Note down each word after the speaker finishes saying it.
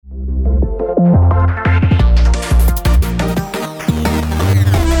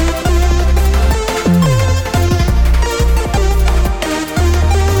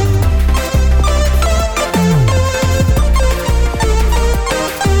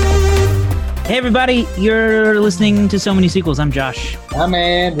Hey everybody, you're listening to So Many Sequels. I'm Josh. I'm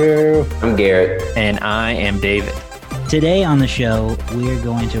Andrew. I'm Garrett. And I am David. Today on the show, we're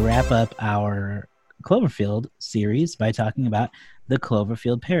going to wrap up our Cloverfield series by talking about the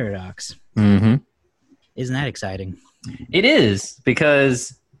Cloverfield paradox. Mm-hmm. Isn't that exciting? It is,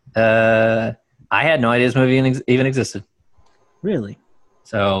 because I had no idea this movie even existed. Really?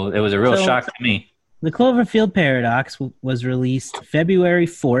 So it was a real shock to me. The Cloverfield paradox was released February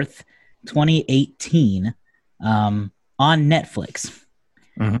 4th, 2018 on Netflix.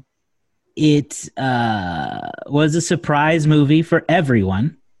 Mm-hmm. It was a surprise movie for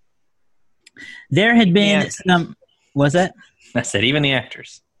everyone. There had been some... Was that? I said even the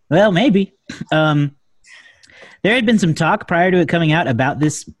actors. Well, maybe. There had been some talk prior to it coming out about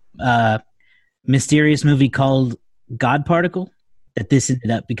this mysterious movie called God Particle that this ended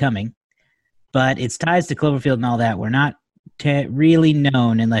up becoming. But its ties to Cloverfield and all that were not really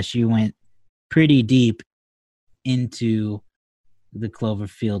known unless you went pretty deep into the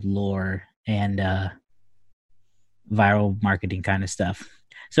Cloverfield lore and viral marketing kind of stuff.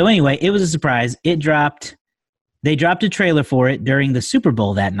 So anyway, it was a surprise. They dropped a trailer for it during the Super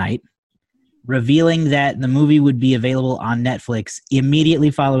Bowl that night, revealing that the movie would be available on Netflix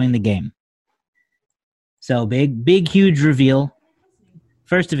immediately following the game. So big, huge reveal.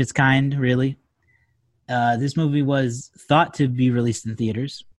 First of its kind, really. This movie was thought to be released in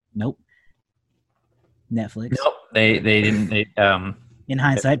theaters. Nope. Netflix. Nope. They didn't. In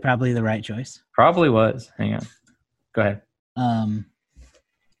hindsight, probably the right choice. Probably was. Hang on. Go ahead.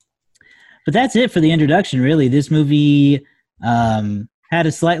 But that's it for the introduction, really. This movie had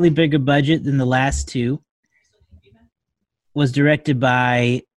a slightly bigger budget than the last two. Was directed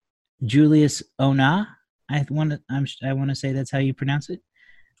by Julius Onah. I want to say that's how you pronounce it.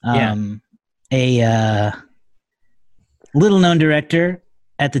 A little-known director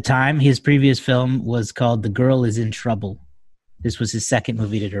at the time. His previous film was called The Girl Is in Trouble. This was his second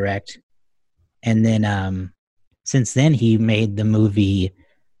movie to direct. And then since then, he made the movie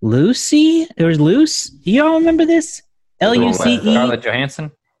Lucy. There was Luce. Do you all remember this? Luce. Scarlett Johansson?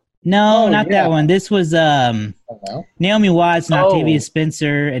 No, not that one. This was Naomi Watts and Octavia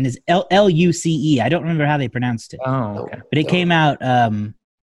Spencer, and his Luce. I don't remember how they pronounced it. Oh, okay. But it came out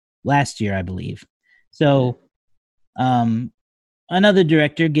last year, I believe. So, another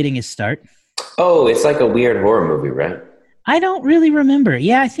director getting his start. Oh, it's like a weird horror movie, right? I don't really remember.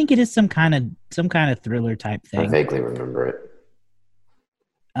 Yeah, I think it is some kind of thriller type thing. I vaguely remember it.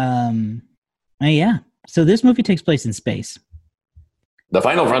 Yeah. So this movie takes place in space. The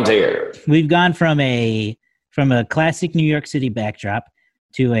Final Frontier. We've gone from a classic New York City backdrop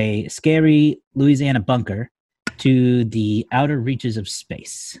to a scary Louisiana bunker to the outer reaches of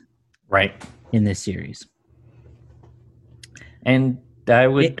space. Right. In this series. And I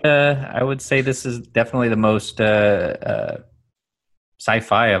would say this is definitely the most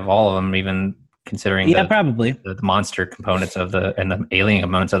sci-fi of all of them, even considering probably the monster components and the alien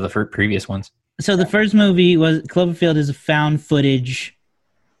components of the previous ones. So the first movie was Cloverfield is a found footage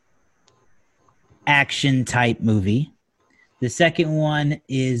action type movie. The second one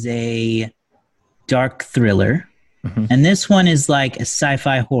is a dark thriller. Mm-hmm. And this one is like a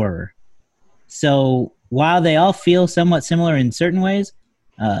sci-fi horror. So while they all feel somewhat similar in certain ways,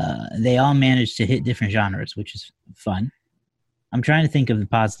 they all manage to hit different genres, which is fun. I'm trying to think of the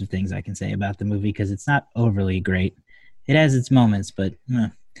positive things I can say about the movie because it's not overly great. It has its moments, but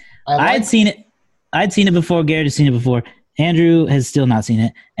I'd seen it. I'd seen it before. Garrett has seen it before. Andrew has still not seen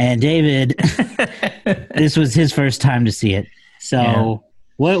it. And David, this was his first time to see it. So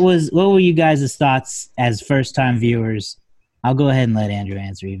what were you guys' thoughts as first-time viewers? I'll go ahead and let Andrew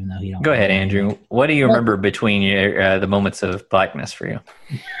answer, even though he don't. Go ahead, Andrew. What do you remember between the moments of blackness for you?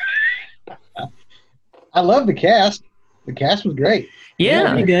 I love the cast. The cast was great.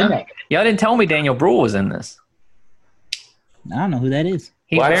 Yeah. Pretty good. Y'all didn't tell me Daniel Bruhl was in this. I don't know who that is.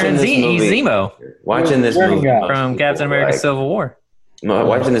 He's Baron Zemo. He's Zemo. Watching this movie from Captain America: Civil War.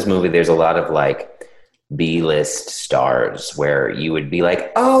 Watching this movie, there's a lot of like B-list stars where you would be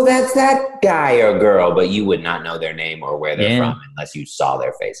like, oh, that's that guy or girl, but you would not know their name or where they're from unless you saw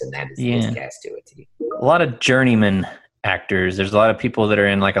their face, and that is the cast to it. A lot of journeyman actors. There's a lot of people that are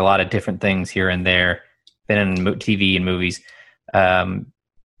in like a lot of different things here and there. Been in TV and movies. The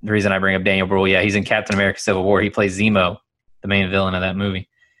reason I bring up Daniel Bruhl, he's in Captain America: Civil War. He plays Zemo, the main villain of that movie.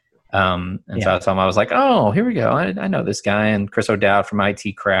 So I saw him. I was like, oh, here we go. I know this guy. And Chris O'Dowd from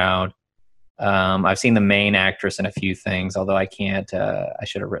IT Crowd. I've seen the main actress in a few things, although I can't. I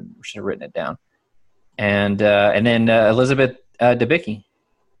should have written it down. And then Elizabeth Debicki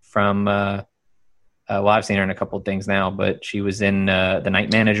from. I've seen her in a couple of things now, but she was in The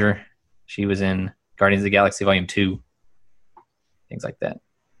Night Manager. She was in Guardians of the Galaxy Volume 2. Things like that.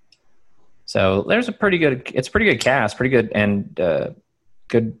 So there's a pretty good cast, pretty good, and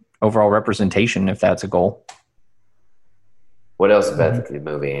good overall representation if that's a goal. What else about the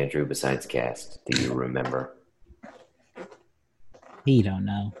movie, Andrew, besides cast, do you remember? He don't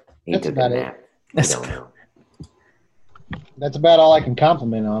know. He That's took about a it. nap. I don't know. That's about all I can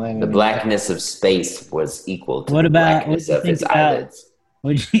compliment on it. The blackness of space was equal to What the about- blackness what of do you his think about- eyelids.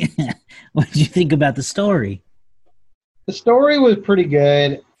 What did you think about the story? The story was pretty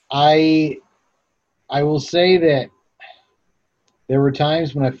good. I will say that there were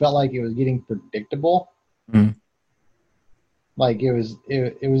times when I felt like it was getting predictable. Mhm. Like it was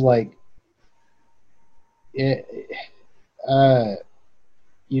like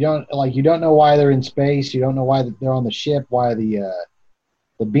you don't know why they're in space. You don't know why they're on the ship. Why the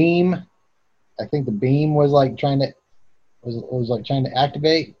beam? I think the beam was like trying to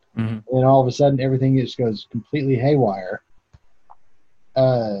activate, Mhm. and all of a sudden everything just goes completely haywire.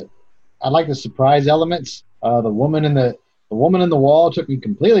 I like the surprise elements. The woman in the wall took me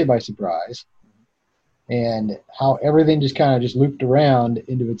completely by surprise, and how everything just kind of just looped around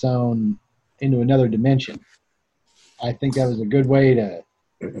into another dimension. I think that was a good way to.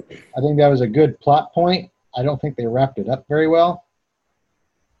 I think that was a good plot point. I don't think they wrapped it up very well.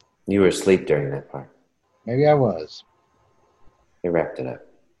 You were asleep during that part. Maybe I was. They wrapped it up.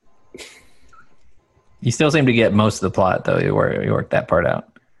 You still seem to get most of the plot, though. You worked that part out.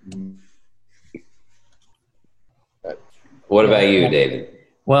 What about you, David?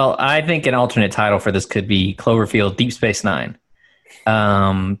 Well, I think an alternate title for this could be Cloverfield Deep Space Nine.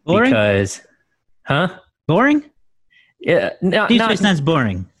 Boring? Because, Boring? Yeah, Deep Space Nine's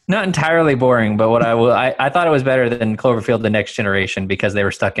boring. not entirely boring, but what I thought it was better than Cloverfield: The Next Generation because they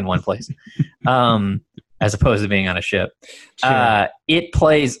were stuck in one place, as opposed to being on a ship. Sure. It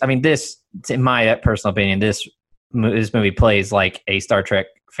plays. I mean, this, in my personal opinion, this movie plays like a Star Trek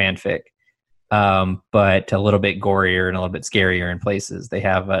fanfic, but a little bit gorier and a little bit scarier in places. They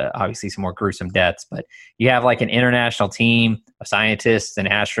have obviously some more gruesome deaths, but you have like an international team of scientists and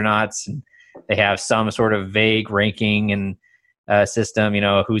astronauts, and they have some sort of vague ranking and system,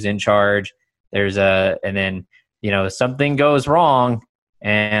 who's in charge. There's and then, something goes wrong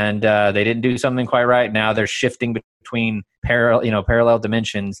and they didn't do something quite right. Now they're shifting between parallel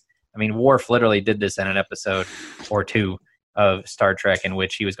dimensions. I mean, Worf literally did this in an episode or two of Star Trek in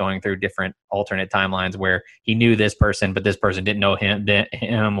which he was going through different alternate timelines where he knew this person, but this person didn't know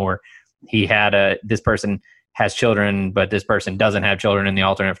him, or he had this person has children, but this person doesn't have children in the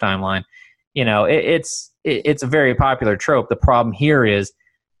alternate timeline. It's a very popular trope. The problem here is,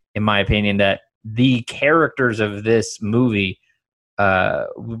 in my opinion, that the characters of this movie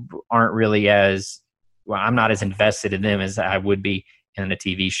aren't really I'm not as invested in them as I would be in a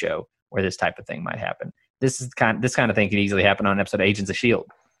TV show where this type of thing might happen. This kind of thing could easily happen on an episode of Agents of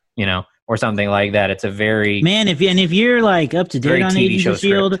S.H.I.E.L.D., or something like that. It's a very Man, if you're like up to date very on TV Agents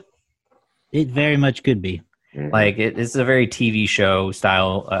show of S.H.I.E.L.D., script. it very much could be. Like it's a very TV show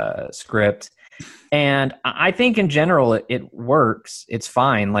style script, and I think in general it works. It's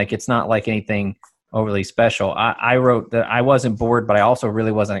fine. Like it's not like anything overly special. I wrote that I wasn't bored, but I also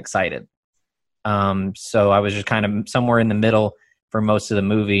really wasn't excited. So I was just kind of somewhere in the middle for most of the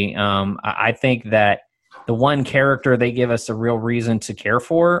movie. I think that the one character they give us a real reason to care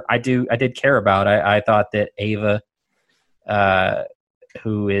for, I did care about. I thought that Ava,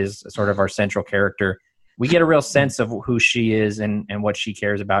 who is sort of our central character, we get a real sense of who she is and what she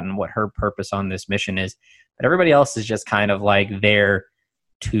cares about and what her purpose on this mission is. But everybody else is just kind of like there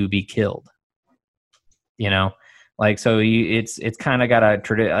to be killed, like, so it's kind of got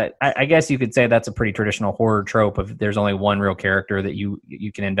I guess you could say that's a pretty traditional horror trope of there's only one real character that you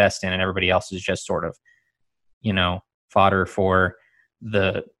can invest in and everybody else is just sort of, fodder for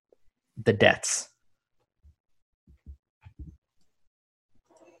the deaths.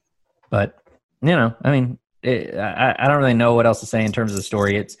 But I mean, I don't really know what else to say in terms of the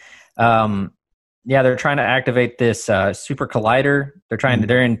story. It's, they're trying to activate this super collider.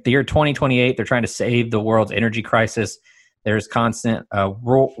 They're in the year 2028. They're trying to save the world's energy crisis. There's constant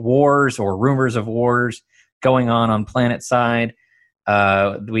wars or rumors of wars going on planet side.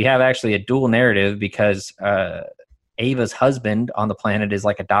 We have actually a dual narrative because Ava's husband on the planet is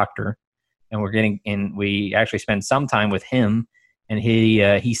like a doctor, and we actually spend some time with him. And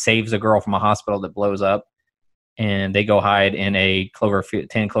he saves a girl from a hospital that blows up, and they go hide in a 10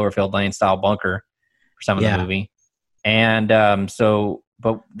 Cloverfield Lane style bunker for some of the movie. And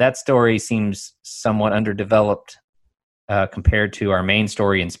but that story seems somewhat underdeveloped compared to our main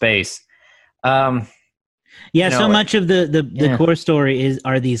story in space. Yeah, You know, so much of the yeah. core story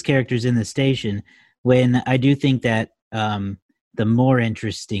are these characters in the station. When I do think that the more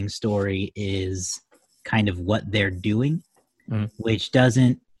interesting story is kind of what they're doing, which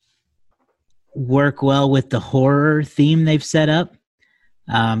doesn't work well with the horror theme they've set up.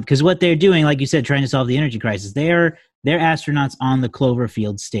 Because what they're doing, like you said, trying to solve the energy crisis, they're astronauts on the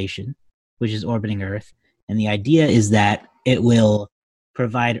Cloverfield station, which is orbiting Earth, and the idea is that it will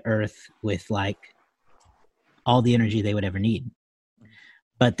provide Earth with like all the energy they would ever need.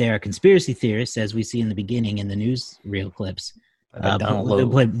 But there are conspiracy theorists, as we see in the beginning in the newsreel clips. Donald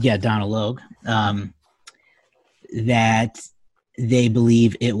Logue. Donald Logue. That they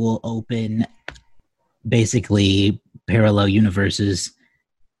believe it will open basically parallel universes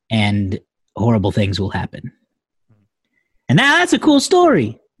and horrible things will happen. And now that's a cool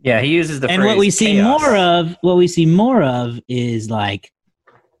story. Yeah, he uses the and phrase what we see chaos. more of is like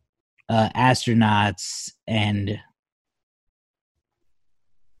astronauts and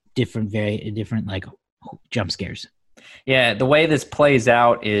different like jump scares. Yeah, the way this plays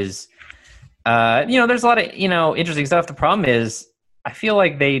out is there's a lot of interesting stuff. The problem is I feel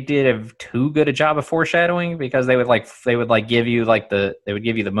like they did too good a job of foreshadowing, because they would give you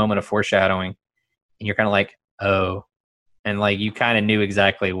the moment of foreshadowing and you're kind of like, oh, and like you kind of knew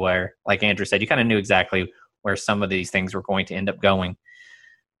exactly where, like Andrew said, you kind of knew exactly where some of these things were going to end up going.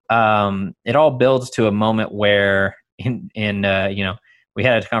 It all builds to a moment where we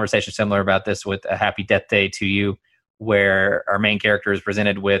had a conversation similar about this with A Happy Death Day to You, where our main character is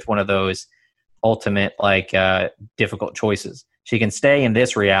presented with one of those ultimate difficult choices. She can stay in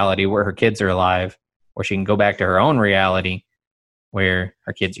this reality where her kids are alive, or she can go back to her own reality where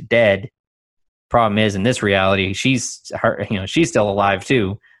her kids are dead. Problem is, in this reality, she's still alive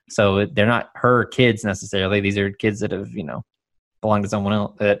too. So they're not her kids necessarily. These are kids that have, belong to someone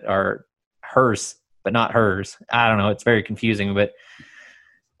else, that are hers, but not hers. I don't know. It's very confusing, but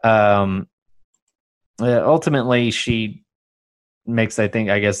ultimately she makes, I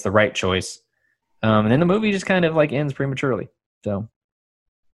guess, the right choice. And then the movie just kind of like ends prematurely. So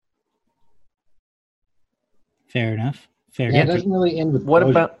fair enough. It doesn't really end with What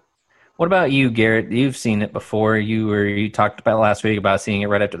about you, Garrett? You've seen it before. You talked about last week about seeing it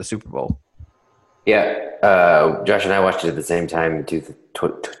right after the Super Bowl. Yeah, Josh and I watched it at the same time,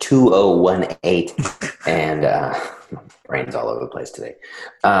 2018, and brain's all over the place today.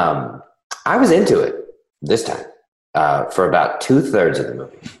 I was into it this time for about 2/3 of the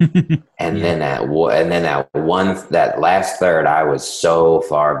movie, and then that last third, I was so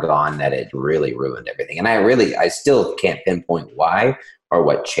far gone that it really ruined everything. And I still can't pinpoint why or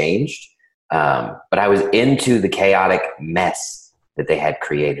what changed, but I was into the chaotic mess that they had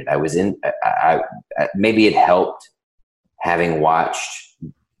created. Maybe it helped having watched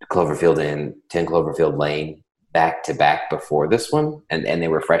Cloverfield and 10 Cloverfield Lane back to back before this one, and they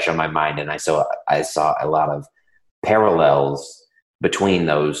were fresh on my mind, and I saw a lot of parallels between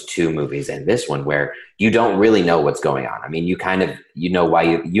those two movies and this one, where you don't really know what's going on. I mean, you know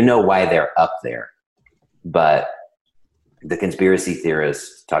why they're up there, but the conspiracy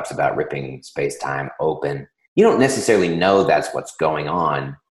theorist talks about ripping space-time open. You don't necessarily know that's what's going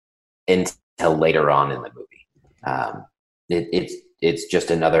on until later on in the movie. It's just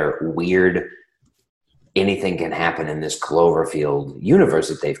another weird, anything can happen in this Cloverfield universe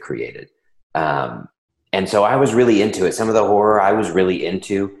that they've created. And so I was really into it. Some of the horror I was really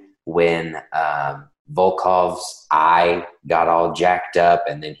into when Volkov's eye got all jacked up,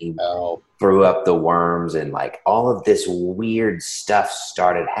 and then he threw up the worms, and like all of this weird stuff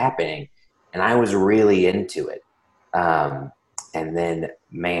started happening. And I was really into it. And then,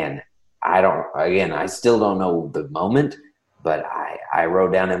 man, I still don't know the moment, but I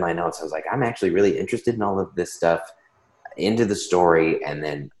wrote down in my notes, I was like, I'm actually really interested in all of this stuff, into the story. And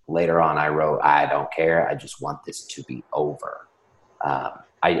then later on I wrote, I don't care. I just want this to be over.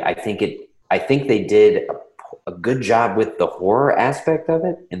 I think they did a good job with the horror aspect of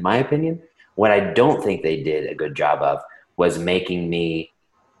it, in my opinion. What I don't think they did a good job of was making me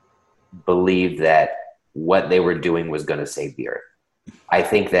believe that what they were doing was going to save the Earth. I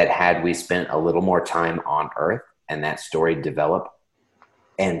think that had we spent a little more time on Earth and that story develop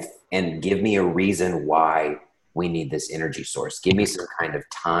and give me a reason why we need this energy source, give me some kind of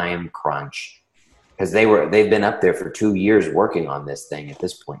time crunch, because they've been up there for 2 years working on this thing at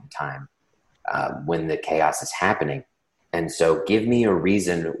this point in time, when the chaos is happening. And so give me a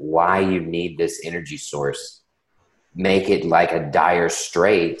reason why you need this energy source. Make it like a dire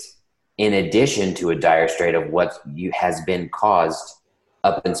strait, in addition to a dire strait of what has been caused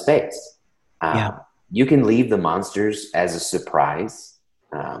up in space. You can leave the monsters as a surprise,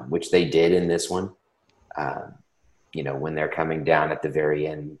 which they did in this one. When they're coming down at the very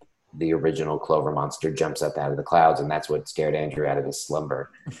end, the original Clover monster jumps up out of the clouds, and that's what scared Andrew out of his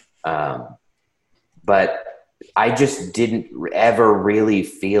slumber. But I just didn't ever really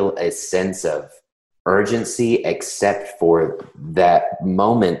feel a sense of urgency except for that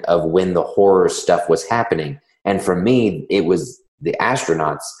moment of when the horror stuff was happening. And for me, it was the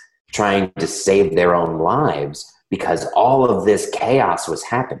astronauts trying to save their own lives because all of this chaos was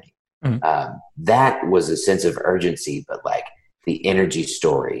happening. Mm-hmm. That was a sense of urgency, but like the energy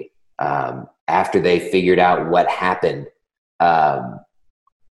story, after they figured out what happened,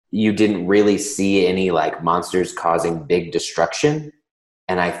 you didn't really see any like monsters causing big destruction.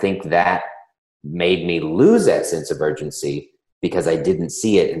 And I think that made me lose that sense of urgency because I didn't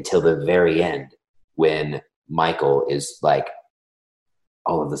see it until the very end when Michael is like,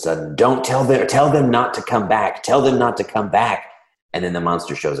 all of a sudden, don't tell them not to come back. Tell them not to come back. And then the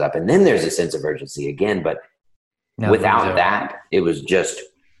monster shows up. And then there's a sense of urgency again. But without that, it was just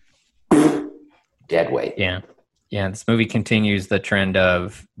dead weight. Yeah. Yeah. This movie continues the trend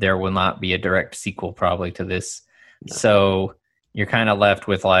of there will not be a direct sequel probably to this. No. So you're kind of left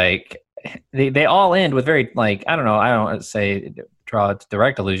with like, they all end with very like, I don't say draw a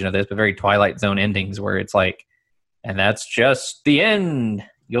direct illusion of this, but very Twilight Zone endings where it's like, and that's just the end.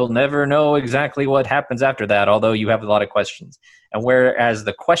 You'll never know exactly what happens after that, although you have a lot of questions. And whereas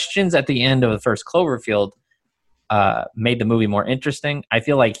the questions at the end of the first Cloverfield made the movie more interesting, I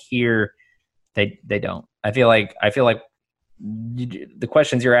feel like here they don't. I feel like the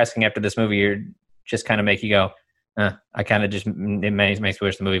questions you're asking after this movie are just kind of make you go, I kind of just, it makes me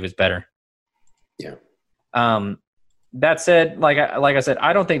wish the movie was better. Yeah. That said, like I said,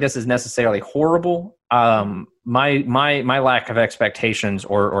 I don't think this is necessarily horrible. My lack of expectations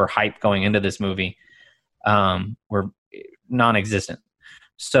or hype going into this movie were non-existent.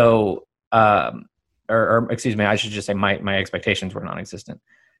 So, or excuse me, I should just say my expectations were non-existent.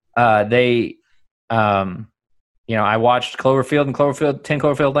 I watched Cloverfield and 10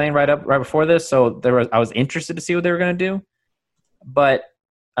 Cloverfield Lane right before this, so I was interested to see what they were going to do, but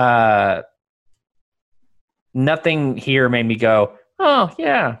nothing here made me go, oh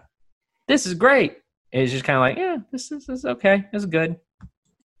yeah, this is great. It's just kind of like, yeah, this is okay. This is good.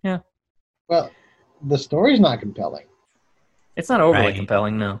 Yeah. Well, the story's not compelling. It's not overly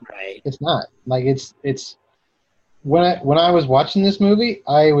compelling, no. Right. It's not. Like it's when I was watching this movie,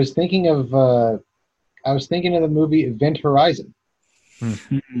 I was thinking of the movie Event Horizon.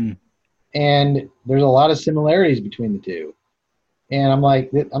 Mm-hmm. And there's a lot of similarities between the two. And I'm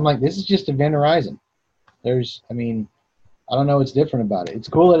like, this is just Event Horizon. I don't know what's different about it. It's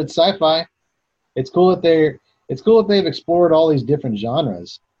cool that it's sci-fi. It's cool that they've explored all these different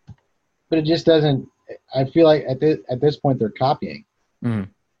genres, but it just doesn't. I feel like at this point they're copying. Mm.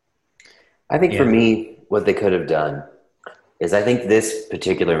 I think for me, what they could have done is I think this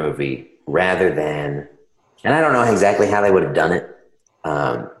particular movie, rather than, and I don't know exactly how they would have done it,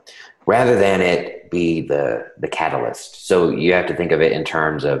 rather than it be the catalyst. So you have to think of it in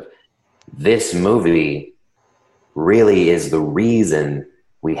terms of this movie really is the reason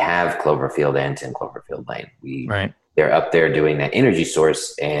we have Cloverfield and 10 Cloverfield Lane. They're up there doing that energy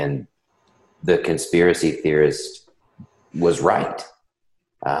source, and the conspiracy theorist was right.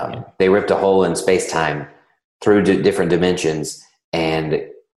 They ripped a hole in space-time through different dimensions and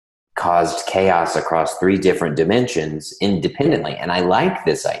caused chaos across 3 different dimensions independently. And I like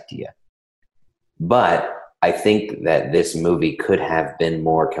this idea. But I think that this movie could have been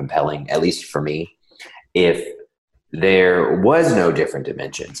more compelling, at least for me, if there was no different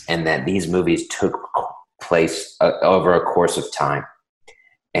dimensions and that these movies took place over a course of time.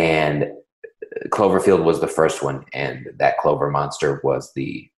 And Cloverfield was the first one, and that Clover monster was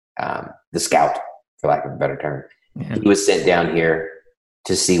the scout, for lack of a better term. Yeah. He was sent down here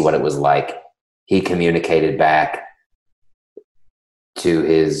to see what it was like. He communicated back to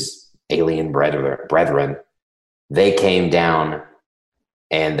his alien brethren. They came down,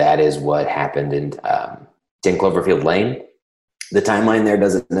 and that is what happened in 10 Cloverfield Lane. The timeline there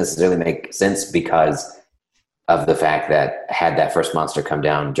doesn't necessarily make sense because of the fact that had that first monster come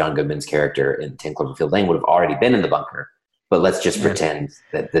down, John Goodman's character in 10 Cloverfield Lane would have already been in the bunker. But let's just pretend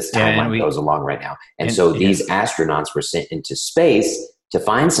that this timeline goes along right now. And so these astronauts were sent into space to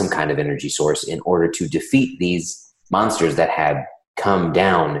find some kind of energy source in order to defeat these monsters that had come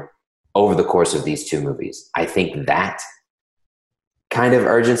down over the course of these 2 movies. I think that kind of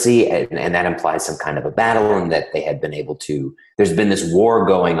urgency, and that implies some kind of a battle, and that they had been able to, there's been this war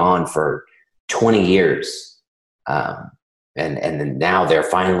going on for 20 years. And then now they're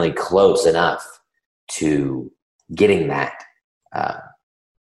finally close enough to getting that.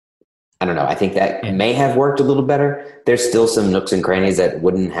 I don't know. I think that may have worked a little better. There's still some nooks and crannies that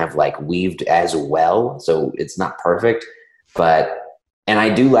wouldn't have like weaved as well. So it's not perfect, and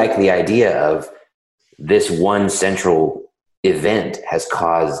I do like the idea of this one central event has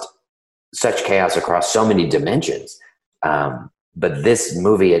caused such chaos across so many dimensions. But this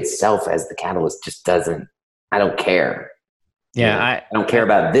movie itself as the catalyst just doesn't, I don't care. Yeah. I don't care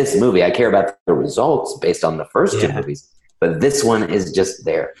about this movie. I care about the results based on the first two movies, but this one is just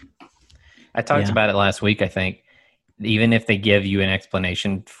there. I talked about it last week. I think even if they give you an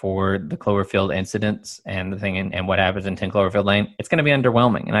explanation for the Cloverfield incidents and the thing and what happens in 10 Cloverfield Lane, it's going to be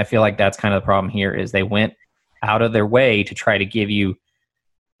underwhelming. And I feel like that's kind of the problem here is they went out of their way to try to give you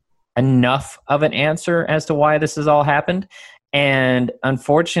enough of an answer as to why this has all happened. And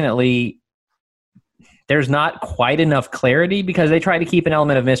unfortunately, there's not quite enough clarity because they try to keep an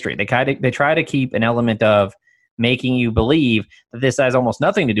element of mystery. They try to keep an element of making you believe that this has almost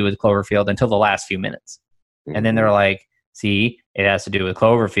nothing to do with Cloverfield until the last few minutes. Mm-hmm. And then they're like, see, it has to do with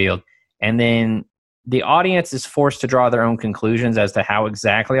Cloverfield. And then the audience is forced to draw their own conclusions as to how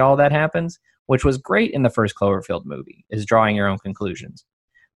exactly all that happens, which was great in the first Cloverfield movie, is drawing your own conclusions.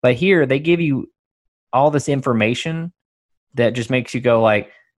 But here, they give you all this information that just makes you go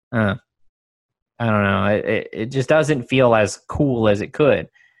like, I don't know. It just doesn't feel as cool as it could.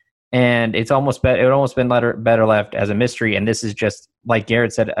 And it's almost it would almost been better left as a mystery. And this is just, like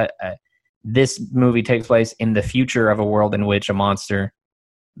Garrett said, this movie takes place in the future of a world in which a monster,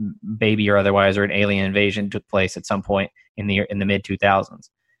 baby or otherwise, or an alien invasion took place at some point in the mid 2000s.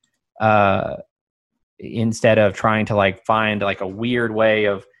 Instead of trying to like find like a weird way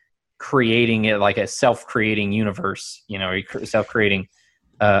of creating it like a self-creating universe, self-creating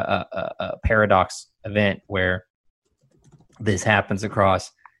a paradox event where this happens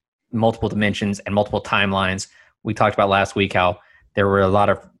across multiple dimensions and multiple timelines. We talked about last week how there were a lot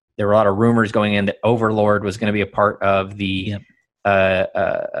of rumors going in that Overlord was going to be a part of the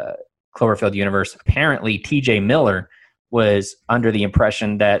Cloverfield universe. Apparently, T.J. Miller was under the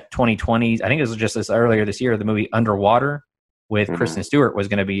impression that 2020, I think it was just earlier this year, the movie Underwater with Kristen Stewart was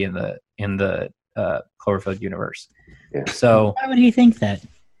going to be in the Cloverfield universe. Yeah. So why would he think that?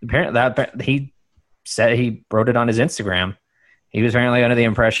 Apparently, he said he wrote it on his Instagram. He was apparently under the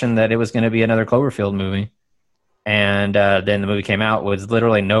impression that it was going to be another Cloverfield movie. And then the movie came out with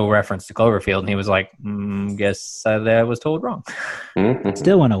literally no reference to Cloverfield. And he was like, guess I was told wrong.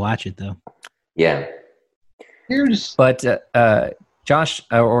 Still want to watch it, though. Yeah. But Josh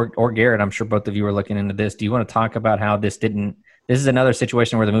or Garrett, I'm sure both of you are looking into this. Do you want to talk about how this is another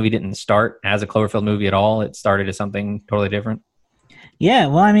situation where the movie didn't start as a Cloverfield movie at all? It started as something totally different? Yeah,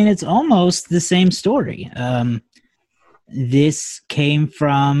 well, I mean, it's almost the same story. This came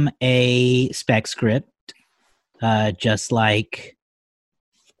from a spec script, just like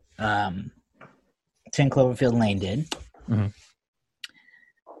 10 Cloverfield Lane did. Mm-hmm.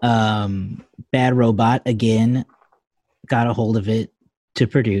 Bad Robot, again, got a hold of it to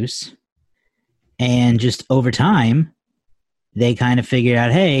produce. And just over time, they kind of figured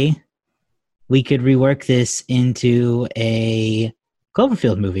out, hey, we could rework this into a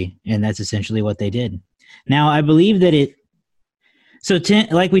Cloverfield movie. And that's essentially what they did. Now, I believe that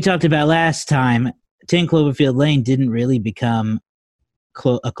like we talked about last time, 10 Cloverfield Lane didn't really become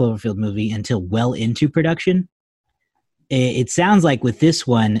a Cloverfield movie until well into production. It sounds like with this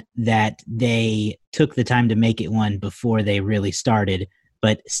one that they took the time to make it one before they really started,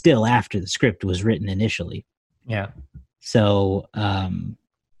 but still after the script was written initially. Yeah. So, it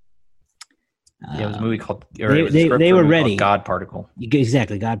was a movie called. They were ready. God Particle.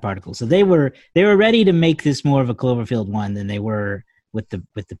 Exactly, God Particle. So they were ready to make this more of a Cloverfield one than they were with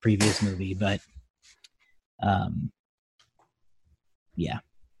the previous movie. But, yeah.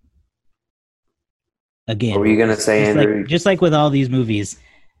 Again, what were you going to say, Andrew? Just like with all these movies,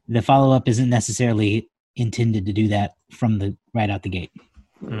 the follow-up isn't necessarily intended to do that from right out the gate.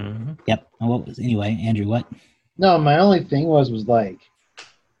 Mm-hmm. Yep. Anyway, Andrew, what? No, my only thing was like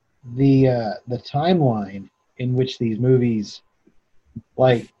the timeline in which these movies,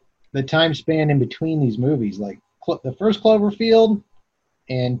 like the time span in between these movies, like the first Cloverfield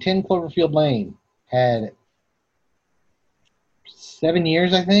and 10 Cloverfield Lane had 7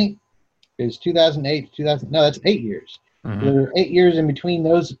 years, I think. It was 2008 to 2000. No, that's 8 years. Mm-hmm. There were 8 years in between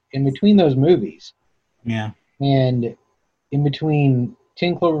those movies. Yeah. And in between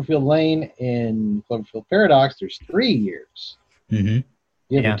 10 Cloverfield Lane and Cloverfield Paradox, there's 3 years. Mm-hmm.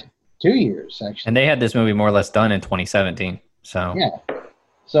 Yeah. 2 years, actually. And they had this movie more or less done in 2017. So yeah.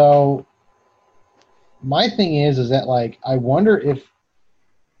 So my thing is that like I wonder if,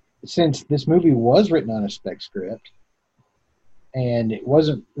 since this movie was written on a spec script, and it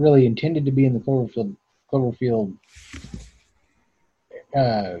wasn't really intended to be in the Cloverfield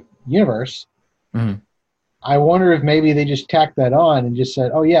universe. Mm-hmm. I wonder if maybe they just tacked that on and just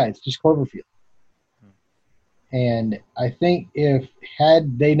said, "Oh yeah, it's just Cloverfield." And I think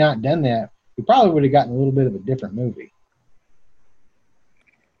had they not done that, we probably would have gotten a little bit of a different movie.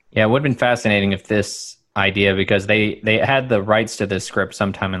 Yeah, it would have been fascinating if this idea, because they had the rights to this script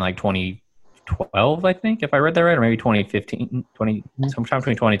sometime in like 2012, I think, if I read that right, or maybe 2015, sometime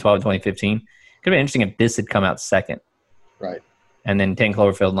between 2012 and 2015. Could have been interesting if this had come out second. Right. And then 10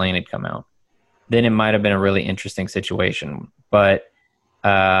 Cloverfield Lane had come out. Then it might have been a really interesting situation. But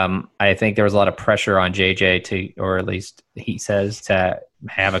I think there was a lot of pressure on JJ to, or at least he says, to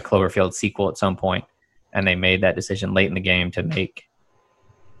have a Cloverfield sequel at some point. And they made that decision late in the game to make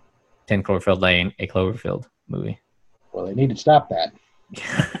 10 Cloverfield Lane a Cloverfield movie. Well, they need to stop that.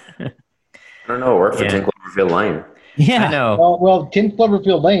 I don't know. It worked for 10 Cloverfield Lane. Yeah. I know. Well, 10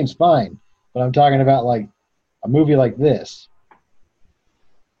 Cloverfield Lane's fine. But I'm talking about like a movie like this.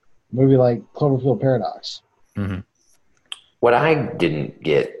 A movie like Cloverfield Paradox. Mm-hmm. What I didn't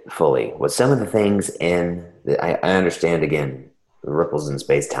get fully was some of the things I understand, again, the ripples in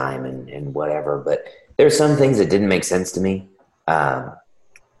space-time and whatever, but there's some things that didn't make sense to me.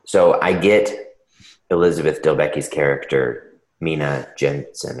 So I get Elizabeth Debicki's character, Mina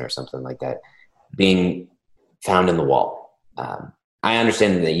Jensen or something like that, being found in the wall. I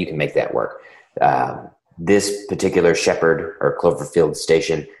understand that you can make that work. This particular Shepherd or Cloverfield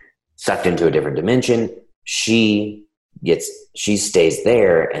station sucked into a different dimension. She stays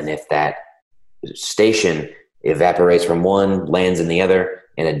there, and if that station evaporates from one, lands in the other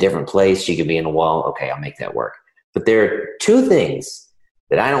in a different place, she could be in a wall. Okay, I'll make that work. But there are two things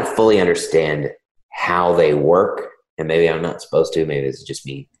that I don't fully understand how they work, and maybe I'm not supposed to. Maybe it's just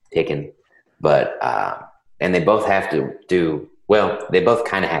me picking. But and they both have to do well. They both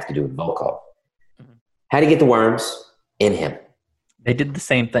kind of have to do with Volkov. How to get the worms in him? They did the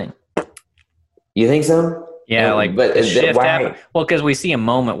same thing. You think so? Yeah, but the shift happened. Well, because we see a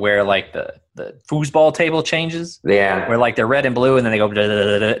moment where like the foosball table changes. Yeah. Where like they're red and blue, and then they go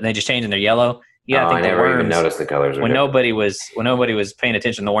and they just change and they're yellow. Yeah, I never even noticed the colors. When nobody was paying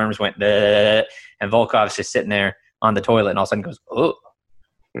attention, the worms went and Volkov's just sitting there on the toilet, and all of a sudden goes, "Oh,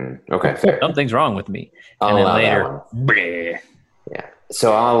 okay, fair. Something's wrong with me." I'll and then allow later, yeah.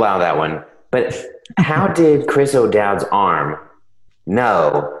 So I'll allow that one. But how did Chris O'Dowd's arm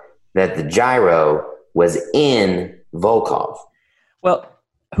know that the gyro was in Volkov? Well,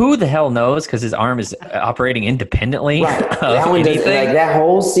 who the hell knows? Because his arm is operating independently. Right. That one doesn't, like that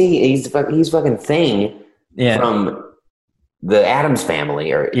whole scene. He's fucking thing from the Addams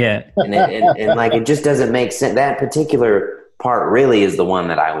Family, and like it just doesn't make sense. That particular part really is the one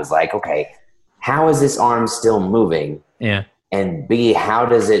that I was like, okay, how is this arm still moving? Yeah. And B, how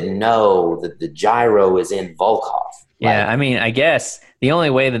does it know that the gyro is in Volkov? Yeah, I mean, I guess the only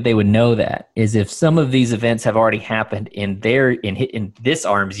way that they would know that is if some of these events have already happened in this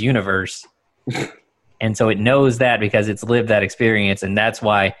arm's universe, and so it knows that because it's lived that experience, and that's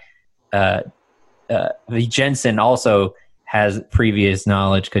why the Jensen also has previous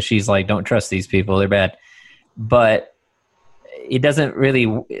knowledge because she's like, don't trust these people, they're bad. But it doesn't really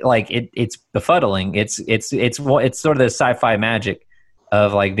like it. It's befuddling. It's sort of the sci-fi magic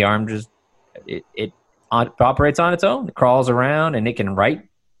of like the arm just it operates on its own. It crawls around and it can write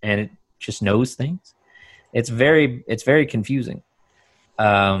and it just knows things. It's very confusing.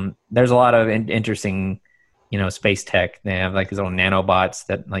 There's a lot of interesting, space tech. They have like these little nanobots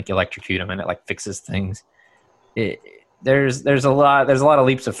that like electrocute them and it like fixes things. There's a lot of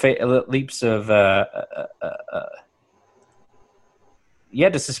leaps of you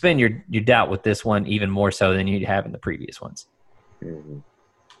had to suspend your doubt with this one even more so than you'd have in the previous ones. Mm-hmm.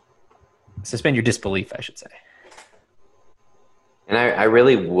 Suspend your disbelief, I should say. And I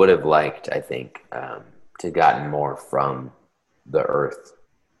really would have liked, I think, to gotten more from the Earth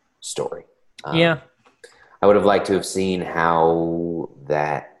story. Yeah. I would have liked to have seen how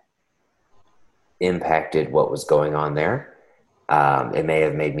that impacted what was going on there. It may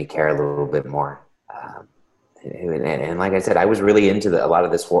have made me care a little bit more. And like I said, I was really into a lot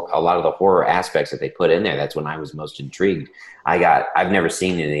of the horror aspects that they put in there. That's when I was most intrigued. I've never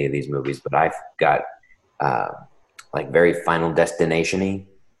seen any of these movies, but I've got like very Final Destination-y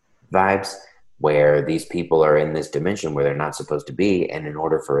vibes where these people are in this dimension where they're not supposed to be. And in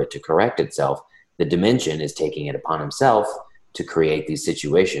order for it to correct itself, the dimension is taking it upon himself to create these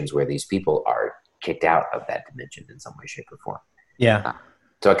situations where these people are kicked out of that dimension in some way, shape, or form. Yeah.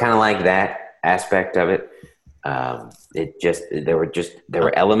 So I kind of like that aspect of it. There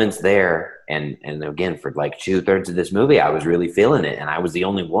were elements there, and again, for like 2/3 of this movie, I was really feeling it, and I was the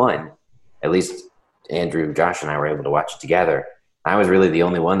only one. At least Andrew, Josh, and I were able to watch it together. I was really the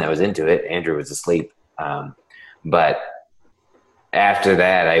only one that was into it. Andrew was asleep, but after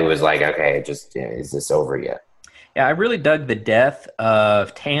that, I was like, okay, is this over yet? Yeah, I really dug the death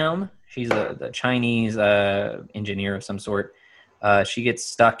of Tam. She's the Chinese engineer of some sort. She gets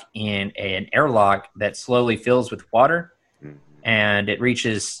stuck in an airlock that slowly fills with water, and it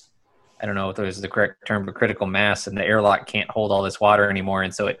reaches, I don't know if there's the correct term, but critical mass, and the airlock can't hold all this water anymore,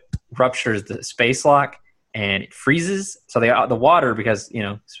 and so it ruptures the space lock, and it freezes. So the water, because,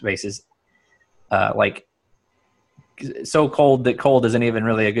 space is like so cold that cold isn't even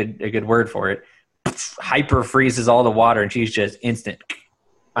really a good word for it, hyper freezes all the water, and she's just instant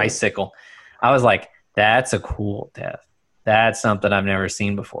icicle. I was like, that's a cool death. That's something I've never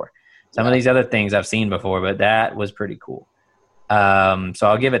seen before. Some of these other things I've seen before, but that was pretty cool. So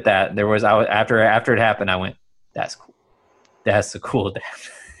I'll give it that. After it happened, I went, that's cool. That's a cool death.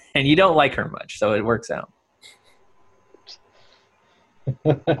 And you don't like her much, so it works out.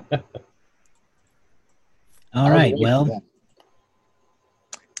 All right. Well,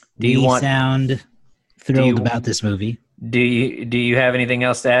 sound thrilled about this movie. Do you have anything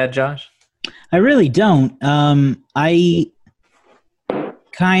else to add, Josh? I really don't. I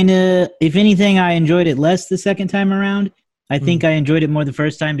kind of, if anything, I enjoyed it less the second time around. I think I enjoyed it more the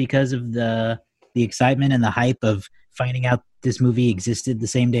first time because of the excitement and the hype of finding out this movie existed the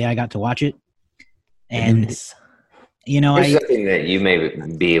same day I got to watch it. And there's something that you may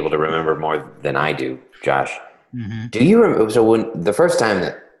be able to remember more than I do, Josh. Mm-hmm. Do you remember? So when the first time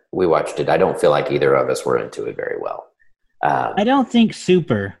that we watched it, I don't feel like either of us were into it very well. I don't think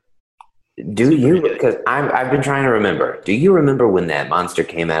super. Do you? Because I've been trying to remember. Do you remember when that monster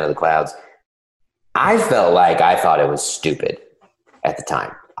came out of the clouds? I felt like I thought it was stupid at the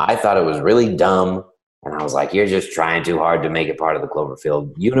time. I thought it was really dumb, and I was like, "You're just trying too hard to make it part of the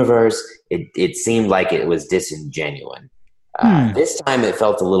Cloverfield universe." It seemed like it was disingenuous. This time, it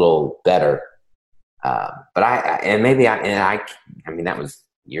felt a little better. But I mean, that was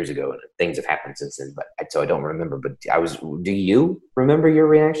years ago, and things have happened since then. But so I don't remember. But do you remember your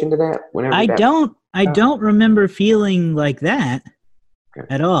reaction to that? I don't remember feeling like that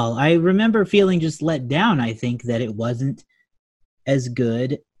at all. I remember feeling just let down. I think that it wasn't as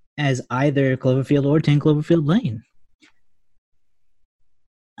good as either Cloverfield or 10 Cloverfield Lane.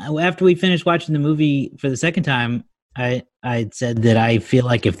 After we finished watching the movie for the second time, I said that I feel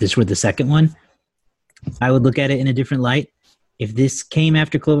like if this were the second one, I would look at it in a different light. If this came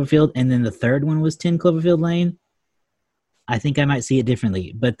after Cloverfield and then the third one was 10 Cloverfield Lane, I think I might see it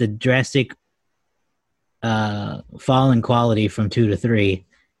differently. But the drastic fall in quality from 2 to 3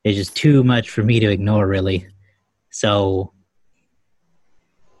 is just too much for me to ignore, really. So,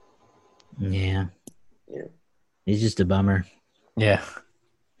 yeah. It's just a bummer. Yeah.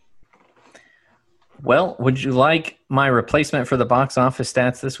 Well, would you like my replacement for the box office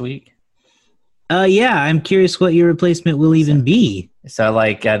stats this week? Yeah, I'm curious what your replacement will even be. So,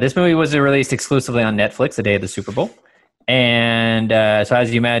 this movie was released exclusively on Netflix the day of the Super Bowl. And so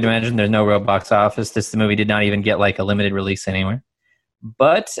as you imagine, there's no real box office. The movie did not even get a limited release anywhere.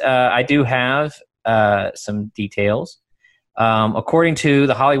 But I do have some details. According to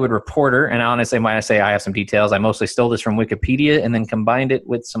The Hollywood Reporter, and honestly, when I say I have some details, I mostly stole this from Wikipedia and then combined it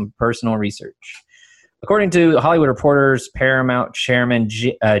with some personal research. According to The Hollywood Reporter's Paramount chairman,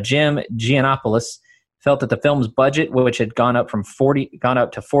 Jim Giannopoulos, felt that the film's budget, which had gone up to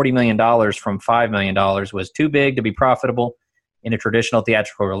 $40 million from $5 million, was too big to be profitable in a traditional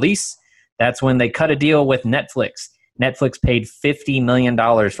theatrical release. That's when they cut a deal with Netflix. Netflix paid $50 million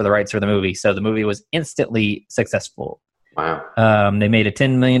for the rights for the movie, so the movie was instantly successful. Wow. They made a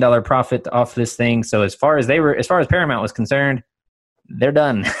 $10 million profit off this thing. So as far as Paramount was concerned, they're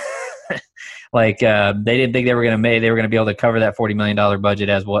done. They didn't think they were going to be able to cover that $40 million budget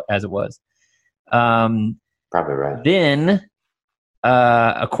as it was. Probably right. Then,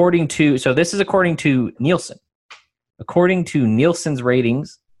 according to Nielsen. According to Nielsen's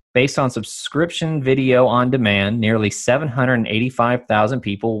ratings, based on subscription video on demand, nearly 785,000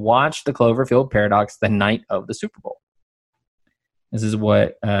 people watched The Cloverfield Paradox the night of the Super Bowl. This is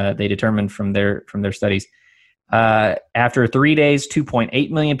what they determined from their studies. After 3 days,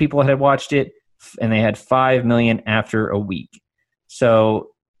 2.8 million people had watched it, and they had 5 million after a week. So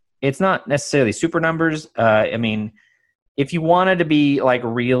it's not necessarily super numbers. I mean, if you wanted to be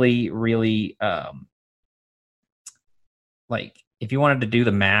really, really, if you wanted to do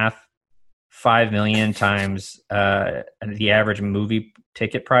the math, 5 million times the average movie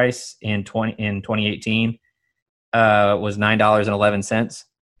ticket price in 2018 was $9.11.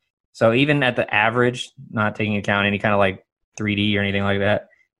 So even at the average, not taking into account any kind of like 3D or anything like that,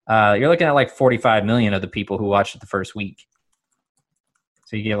 you're looking at like 45 million of the people who watched it the first week.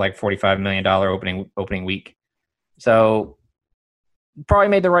 So you get like $45 million opening week. So probably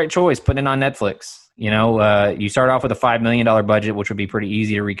made the right choice putting it on Netflix. You start off with a $5 million budget, which would be pretty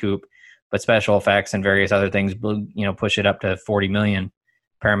easy to recoup, but special effects and various other things, push it up to 40 million.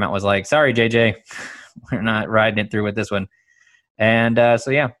 Paramount was like, sorry, JJ, we're not riding it through with this one. And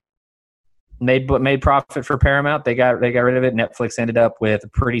made profit for Paramount. They got rid of it. Netflix ended up with a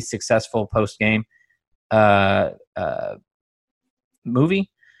pretty successful post-game movie.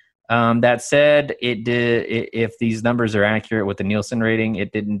 That said, if these numbers are accurate with the Nielsen rating,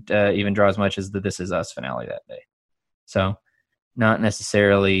 it didn't even draw as much as the This Is Us finale that day. So not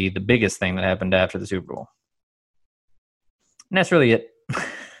necessarily the biggest thing that happened after the Super Bowl. And that's really it.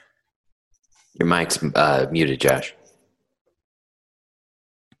 Your mic's muted, Josh.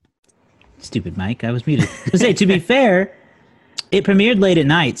 Stupid Mike. I was muted. To be fair, it premiered late at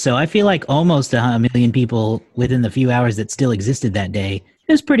night, so I feel like almost 1 million people within the few hours that still existed that day.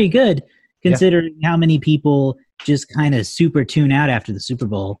 It was pretty good, considering how many people just kind of super tune out after the Super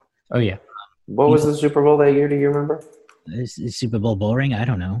Bowl. Oh, yeah. What was the Super Bowl that year? Do you remember? Is Super Bowl boring? I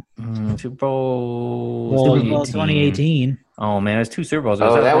don't know. Super Bowl 2018. Oh, man, there's 2 Super Bowls.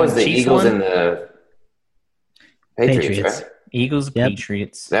 That was the Chiefs Eagles and the Patriots. Right? Eagles,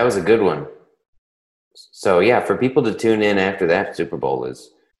 Patriots. That was a good one. So, yeah, for people to tune in after that Super Bowl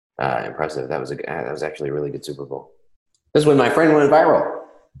is impressive. That was actually a really good Super Bowl. This is when my friend went viral.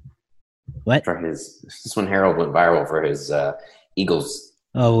 What? This is when Harold went viral for his Eagles.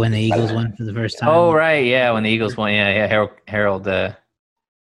 Oh, when the Eagles won for the first time. Oh, right, yeah, when the Eagles won. Yeah, Harold. I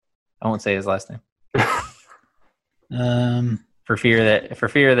won't say his last name. For fear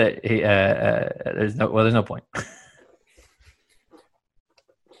that he, there's no point.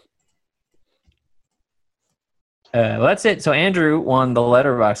 Well, that's it. So Andrew won the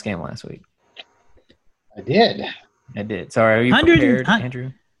Letterboxd game last week. I did. Sorry, are you prepared,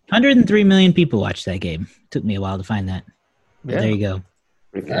 Andrew? 103 million people watched that game. Took me a while to find that. But there you go.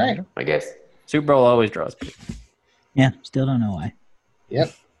 Pretty good, right. I guess. Super Bowl always draws people. Yeah, still don't know why.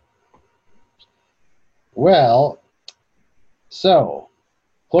 Yep. Well, so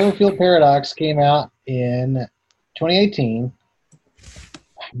Cloverfield Paradox came out in 2018.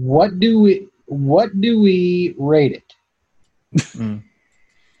 What do we rate it? You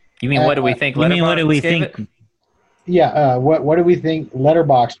mean what do we think? What do we think? Yeah, what do we think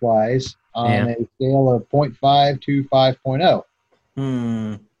Letterboxd wise on a scale of 0.5 to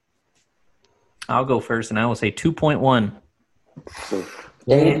 5.0? I'll go first, and I will say 2.1.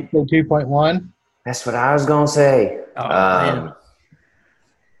 2.1. That's what I was gonna say. I'll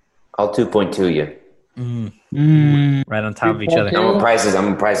 2.2 you. Right on top of each other. I'm a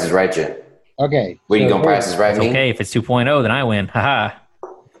prices right you. Okay. Where you gonna prices right me? Okay, if it's 2.0, then I win. Haha.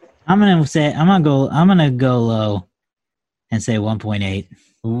 I'm gonna go low and say 1.8.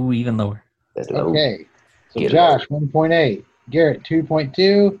 Ooh, even lower. That's low. Okay. So Josh 1.8, Garrett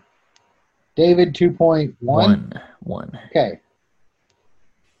 2.2, David 2.1. 1. Okay.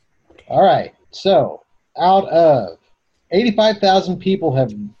 All right. So out of 85,000 people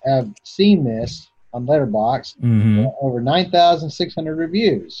have seen this on Letterboxd, over 9,600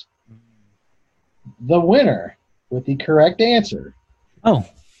 reviews. The winner with the correct answer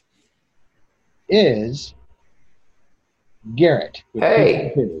is Garrett. With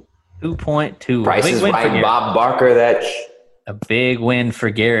 2.2. Price is right, Bob Barker. A big win for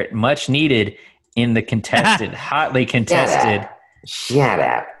Garrett. Much needed in the contested, hotly contested. Shut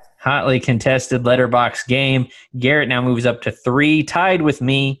up. Hotly contested Letterboxd game. Garrett now moves up to 3, tied with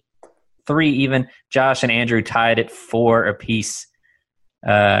me. 3 even. Josh and Andrew tied at 4 apiece.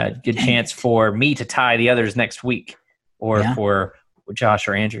 Good chance for me to tie the others next week, or for Josh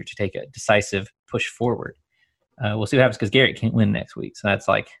or Andrew to take a decisive push forward. We'll see what happens because Garrett can't win next week. So that's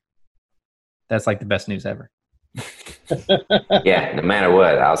like the best news ever. Yeah, no matter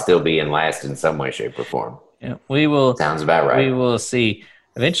what, I'll still be in last in some way, shape, or form. Yeah, we will. Sounds about right. We will see.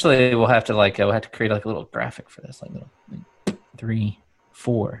 Eventually, we'll have to create like a little graphic for this, like 3,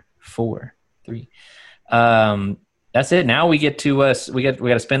 4, 4, 3. That's it. Now we get to we got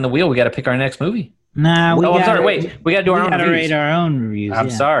to spin the wheel. We got to pick our next movie. Nah, I'm sorry. Wait, we got to do our own reviews. Rate our own reviews. I'm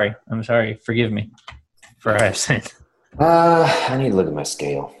sorry. Forgive me for our absent. I need to look at my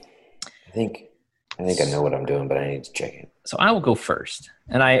scale. I think I know what I'm doing, but I need to check it. So I will go first,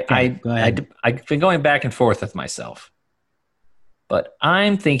 and I've been going back and forth with myself, but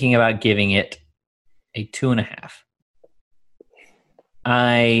I'm thinking about giving it a 2.5.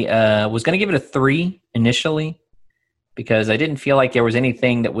 I was going to give it a 3 initially, because I didn't feel like there was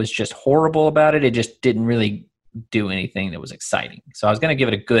anything that was just horrible about it. It just didn't really do anything that was exciting. So I was going to give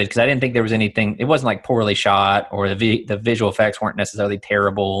it a good because I didn't think there was anything. It wasn't like poorly shot or the visual effects weren't necessarily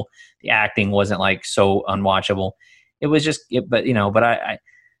terrible. The acting wasn't like so unwatchable. It was just, but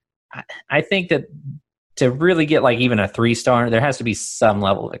I think that to really get like even a 3-star, there has to be some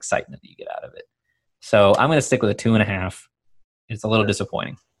level of excitement that you get out of it. So I'm going to stick with a 2.5. It's a little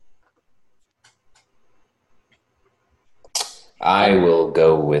disappointing. I will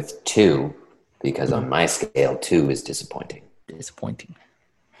go with 2 because on my scale, 2 is disappointing. Disappointing.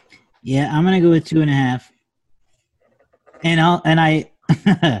 Yeah, I'm gonna go with 2.5. And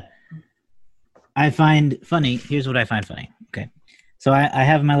I find funny. Here's what I find funny. Okay, so I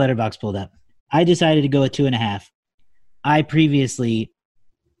have my letterbox pulled up. I decided to go with 2.5. I previously,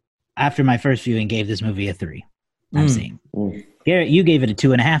 after my first viewing, gave this movie a 3. I'm seeing. Garrett, you gave it a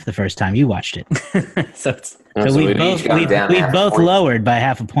 2.5 the first time you watched it. So we've both lowered by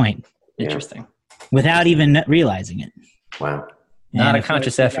half a point. Interesting. Without even realizing it. Wow. Not a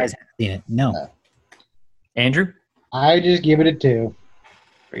conscious effort. Seen it. No. Andrew? I just give it a 2.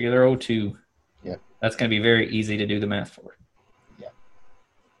 Regular 02. Yep. That's going to be very easy to do the math for.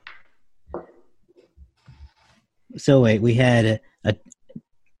 So wait, we had a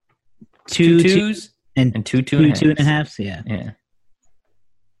 2 2s and 2 2.5s. Yeah.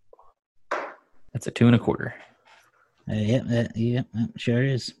 That's a 2 1/4. Yep, sure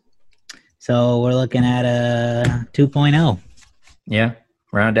is. So we're looking at a 2.0. Yeah,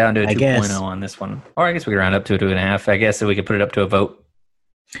 round down to a 2.0 2.0 on this one. Or I guess we could round up to a 2.5. I guess we could put it up to a vote.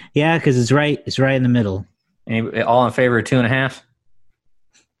 Yeah, because it's right in the middle. All in favor of 2.5?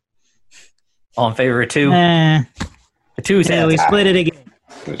 All in favor of 2? The 2's we split it again.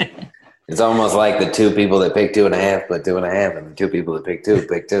 It's almost like the 2 people that pick 2.5 put 2.5, and the 2 people that pick 2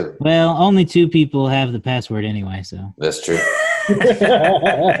 pick 2. Well, only 2 people have the password anyway, so. That's true.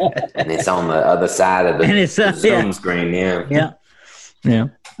 And it's on the other side of the Zoom screen, Yeah.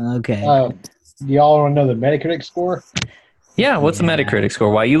 Okay. Do y'all want to know the Metacritic score? Yeah, what's the Metacritic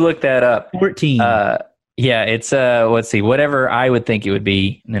score? While you look that up. 14. Yeah, it's let's see, whatever I would think it would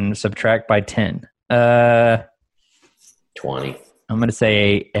be, and then subtract by 10. 20. I'm going to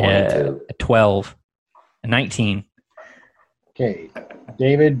say a 12. A 19. Okay.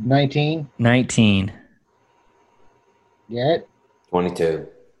 David, 19. 19. Garrett, 22.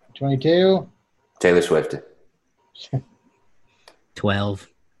 22. Taylor Swift. 12.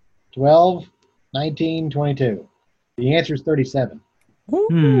 12. 19. 22. The answer is 37.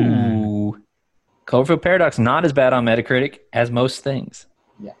 Ooh. Cloverfield Paradox, not as bad on Metacritic as most things.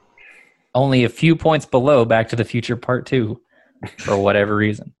 Yeah. Only a few points below Back to the Future Part 2 for whatever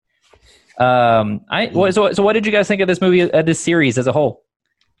reason. So what did you guys think of this movie, this series as a whole?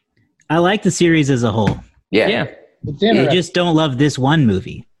 I like the series as a whole. Yeah. It's I interesting. just don't love this one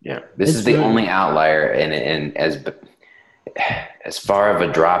movie. Yeah. This is the only outlier, and as far of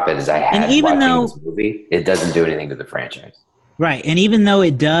a drop as I had And even watching though- this movie, it doesn't do anything to the franchise. Right. And even though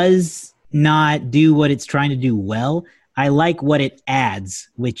it does not do what it's trying to do well, I like what it adds,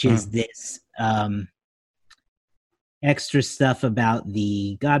 which is this extra stuff about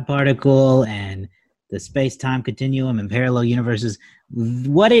the God particle and the space-time continuum and parallel universes.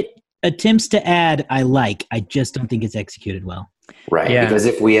 What it attempts to add, I like. I just don't think it's executed well. Right. Yeah. Because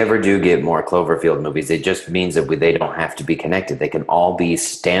if we ever do get more Cloverfield movies, it just means that they don't have to be connected. They can all be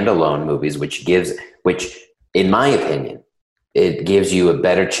standalone movies, which in my opinion, it gives you a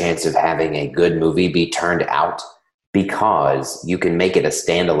better chance of having a good movie be turned out, because you can make it a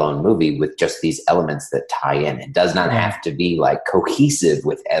standalone movie with just these elements that tie in. It does not have to be like cohesive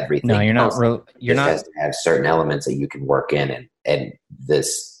with everything. No, you're not. It has to have certain elements that you can work in, and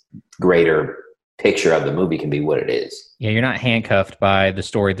this greater picture of the movie can be what it is. Yeah, you're not handcuffed by the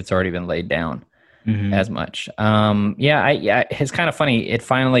story that's already been laid down as much. It's kind of funny. It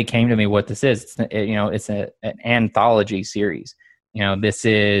finally came to me what this is. It's an anthology series. This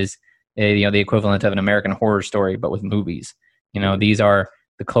is the equivalent of an American Horror Story, but with movies. These are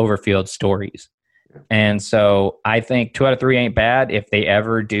the Cloverfield stories. And so I think 2 out of 3 ain't bad if they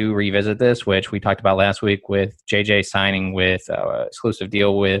ever do revisit this, which we talked about last week with JJ signing with exclusive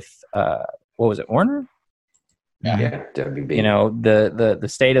deal with what was it, Warner? Yeah, WB. The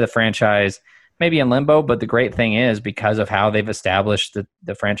state of the franchise may be in limbo, but the great thing is, because of how they've established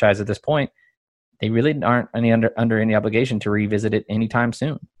the franchise at this point, they really aren't under any obligation to revisit it anytime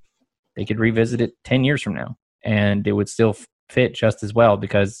soon. They could revisit it 10 years from now, and it would still fit just as well,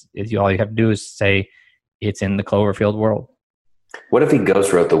 because all you have to do is say it's in the Cloverfield world. What if he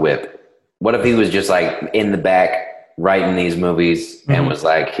ghost wrote The Whip? What if he was just like in the back writing these movies and was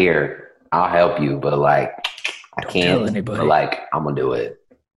like, "Here, I'll help you, but like I Don't can't. tell anybody. But like, I'm gonna do it.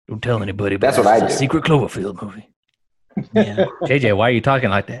 Don't tell anybody. That's what I It's a do. Secret Cloverfield movie. Yeah. JJ, why are you talking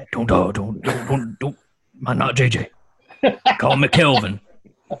like that? Don't. I'm not JJ. Call me Kelvin.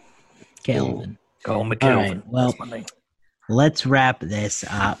 Kelvin. Call me All Kelvin. right, well, That's my name. let's wrap this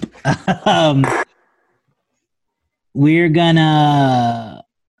up. We're gonna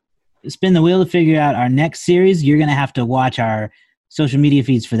spin the wheel to figure out our next series. You're gonna have to watch our social media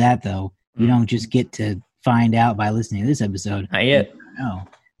feeds for that, though. You don't just get to find out by listening to this episode. Not yet. No.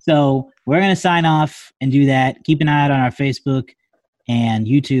 So we're gonna sign off and do that. Keep an eye out on our Facebook and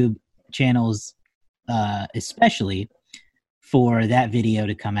YouTube channels, especially for that video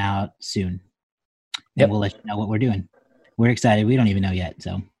to come out soon. Yep. And we'll let you know what we're doing. We're excited. We don't even know yet.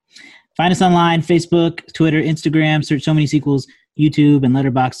 So find us online, Facebook, Twitter, Instagram, search So Many Sequels, YouTube, and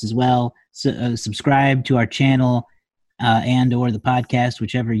Letterboxd as well. So, subscribe to our channel and or the podcast,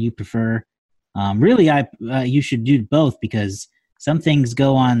 whichever you prefer. Really, you should do both because some things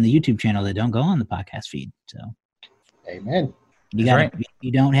go on the YouTube channel that don't go on the podcast feed. So Amen.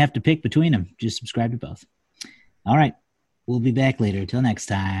 you don't have to pick between them. Just subscribe to both. All right. We'll be back later. Until next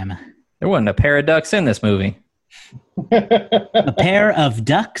time. There wasn't a pair of ducks in this movie. A pair of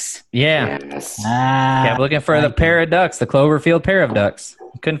ducks? Yeah. Yes. Kept looking for the pair of ducks, the Cloverfield pair of ducks.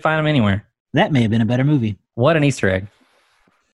 Couldn't find them anywhere. That may have been a better movie. What an Easter egg.